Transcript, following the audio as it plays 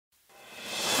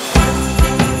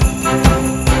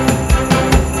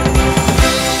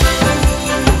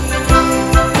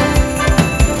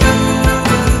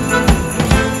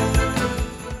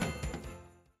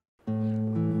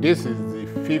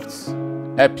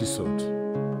5th episode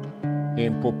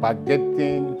in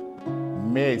propagating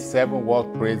May 7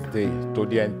 World Praise Day to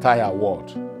the entire world,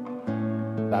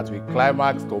 that we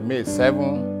climax to May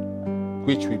 7,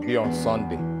 which will be on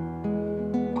Sunday.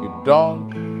 We've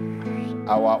done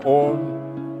our own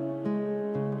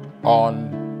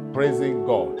on praising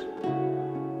God.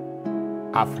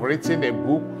 I've written a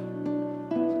book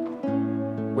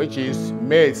which is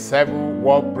May 7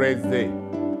 World Praise Day.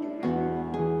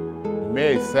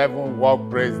 May 7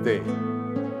 World Praise Day.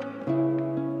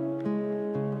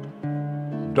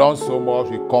 Done so much.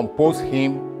 We compose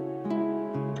hymn,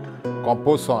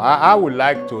 compose song. I would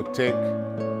like to take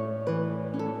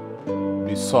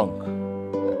the song.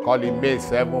 I call it May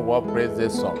 7 World Praise Day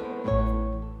song.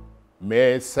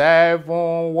 May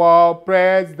 7 World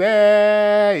Praise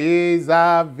Day is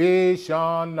a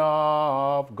vision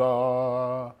of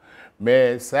God.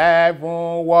 May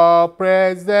 7 World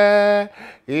Praise Day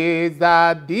is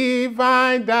the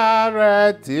divine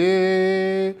directive.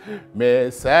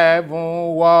 May 7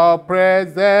 World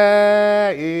Praise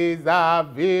Day is the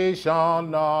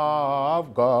vision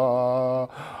of God.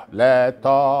 Let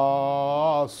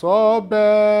us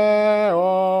obey.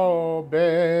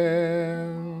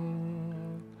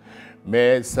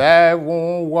 May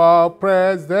 7 World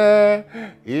Praise Day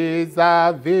is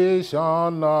a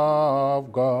vision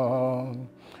of God.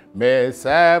 May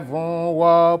 7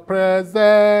 World Praise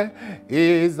Day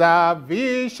is a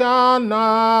vision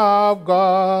of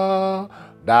God.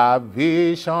 The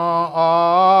vision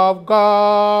of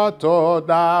God to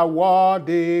the world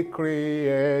He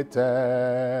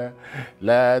created.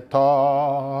 Let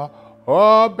us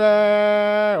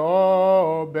obey.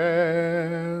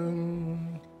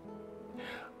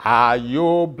 Are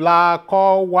you black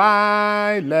or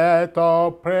white? Let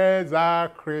us praise our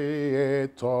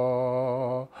Creator.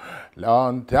 On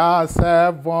the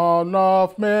 7th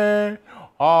of May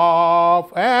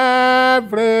of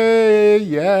every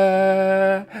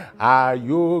year, are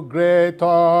you great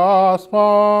or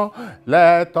small?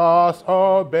 Let us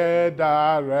obey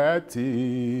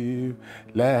directive.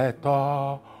 Let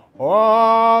us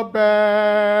obey.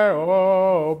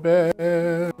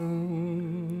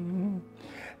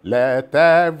 Let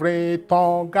every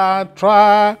tongue and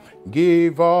tribe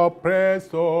give up praise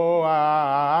to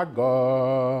our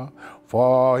God.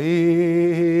 For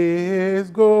He is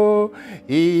good,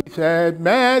 His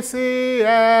mercy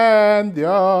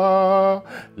endure.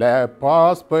 Let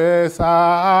us praise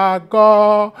our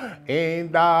God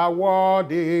in the world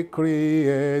He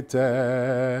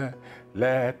created.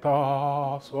 Let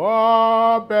us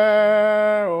obey.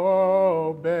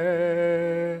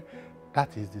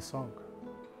 That is the song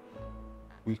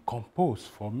we composed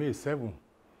for May 7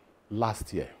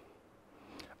 last year.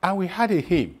 And we had a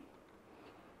hymn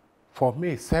for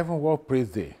May 7 World Praise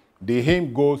Day. The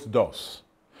hymn goes thus.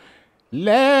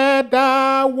 Let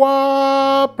the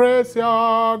world praise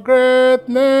your great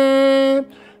name.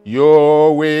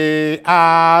 You will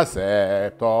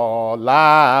accept all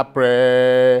our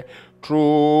prayer.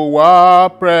 Through our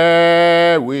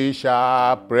prayer we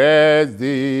shall praise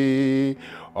thee.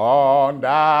 On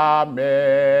the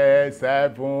May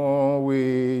 7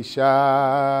 we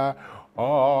shall,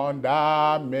 on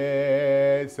the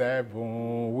May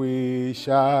 7 we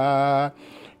shall.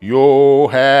 You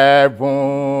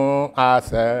heaven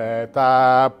accept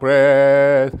our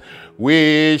praise.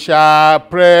 We shall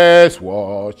praise,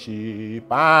 worship,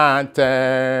 and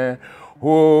thank.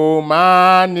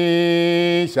 Humanity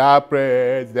shall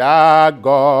praise their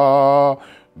God,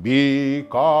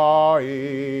 because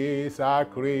He is a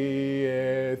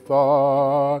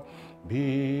creator.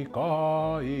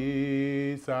 Because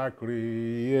He is a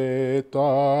creator.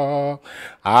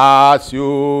 As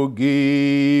you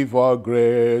give us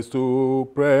grace to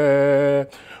pray,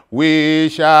 we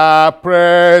shall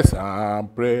praise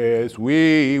and praise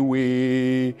we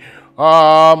will.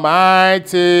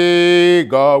 Almighty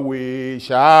God, we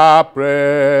shall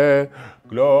pray.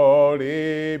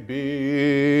 Glory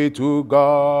be to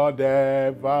God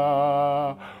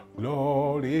ever.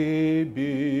 Glory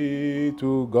be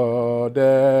to God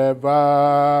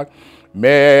ever.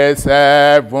 May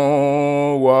 7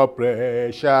 World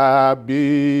Praise shall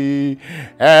be.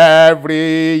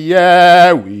 Every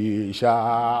year we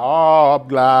shall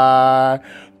oblige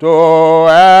to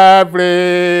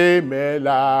every male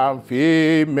and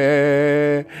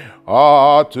female.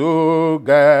 All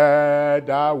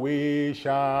together we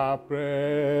shall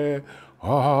pray.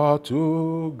 All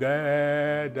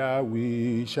together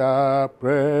we shall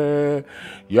pray.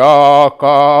 Your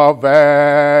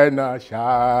covenant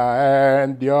shall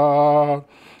endure.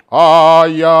 all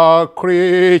your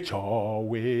creature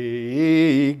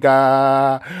wigger.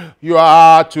 You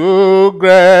are too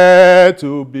great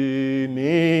to be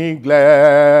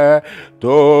neglected.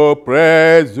 To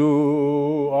praise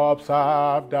you,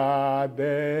 observe that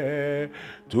day.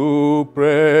 To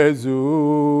praise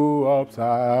you,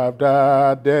 observe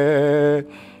that day.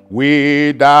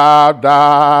 Without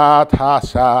that, how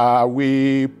shall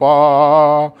we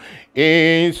pour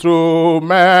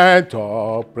instrument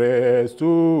of praise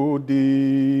to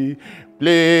thee?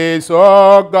 Please,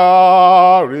 O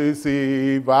God,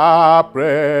 receive our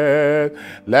praise.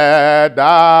 Let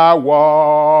the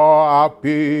world have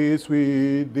peace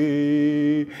with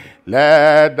thee.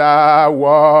 Let the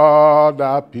world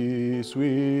have peace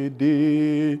with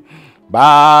thee.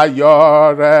 By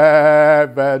your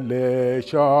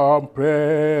revelation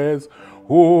praise,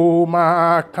 whom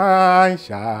mankind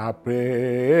shall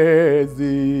praise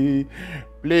thee.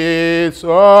 Please,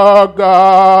 O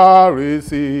God,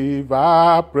 receive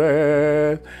our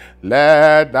praise.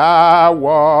 Let the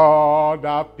world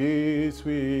have peace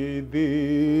with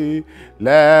thee.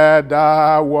 Let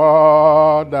the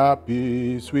world have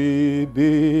peace with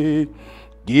thee.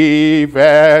 Give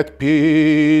it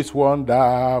peace,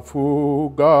 wonderful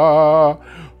God.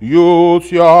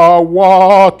 Use your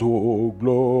word to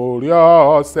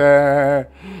glorious end.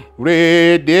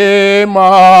 Redeemer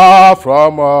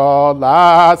from all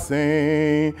our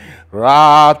sin.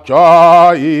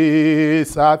 Rapture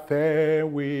is a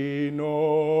thing we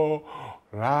know.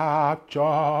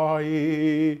 Rapture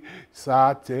is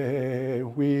a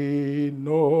thing we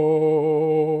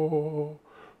know.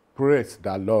 Praise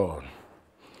the Lord.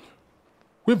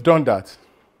 We've done that.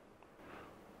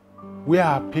 We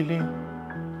are appealing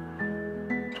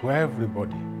to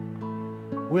everybody.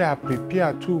 We are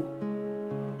prepared to,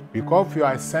 because you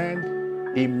are sent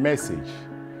a message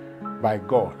by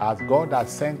God, as God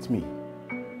has sent me.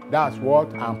 That's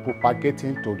what I'm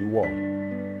propagating to the world.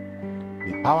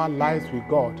 The power lies with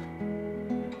God.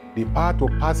 The power to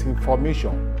pass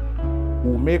information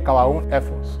will make our own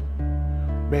efforts.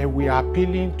 But we are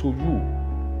appealing to you.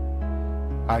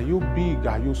 Are you big?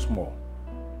 Are you small?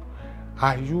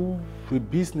 Are you a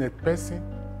business person?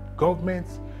 Government?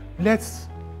 Let's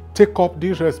take up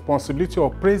this responsibility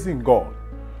of praising God.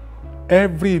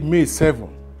 Every May 7,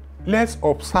 let's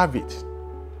observe it.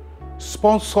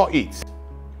 Sponsor it.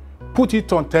 Put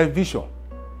it on television.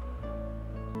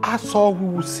 As all we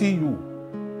will see you.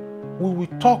 We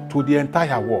will talk to the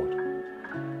entire world.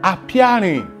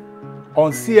 Appearing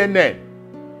on CNN,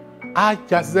 Al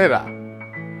Jazeera,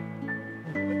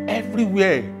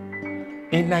 everywhere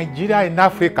in Nigeria and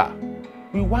Africa.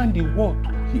 We want the world to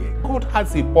hear. God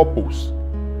has a purpose.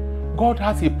 God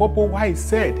has a purpose why He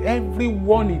said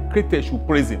everyone He created should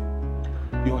praise Him.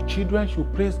 Your children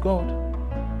should praise God.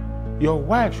 Your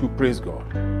wife should praise God.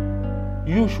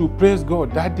 You should praise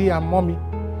God, daddy and mommy.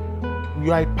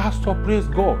 You are a pastor, praise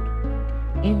God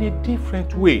in a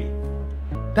different way.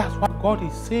 That's what God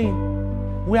is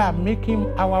saying. We are making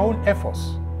our own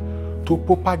efforts to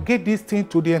propagate this thing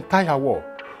to the entire world,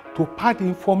 to pass the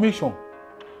information.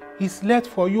 It's left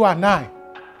for you and I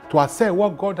to accept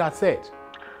what God has said.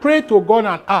 Pray to God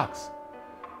and ask.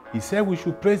 He said we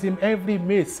should praise Him every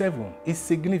May 7. It's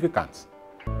significant.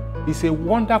 It's a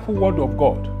wonderful word of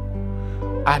God.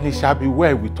 And it shall be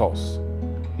well with us.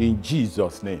 In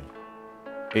Jesus' name,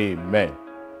 amen.